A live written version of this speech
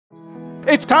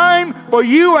It's time for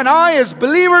you and I as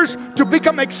believers to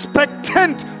become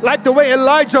expectant like the way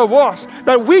Elijah was.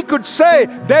 That we could say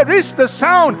there is the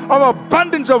sound of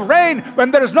abundance of rain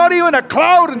when there is not even a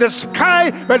cloud in the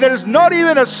sky, when there is not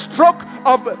even a stroke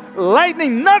of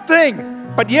lightning, nothing.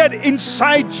 But yet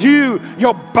inside you,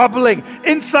 you're bubbling.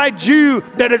 Inside you,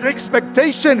 there is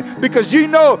expectation because you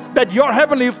know that your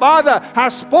Heavenly Father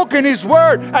has spoken His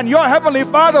word and your Heavenly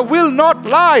Father will not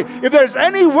lie. If there's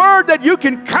any word that you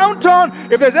can count on,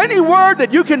 if there's any word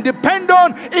that you can depend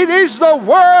on, it is the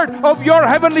word of your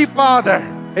Heavenly Father.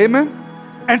 Amen?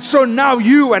 And so now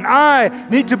you and I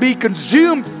need to be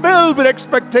consumed, filled with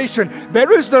expectation.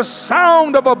 There is the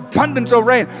sound of abundance of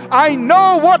rain. I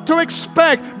know what to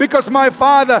expect because my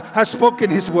Father has spoken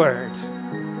His word.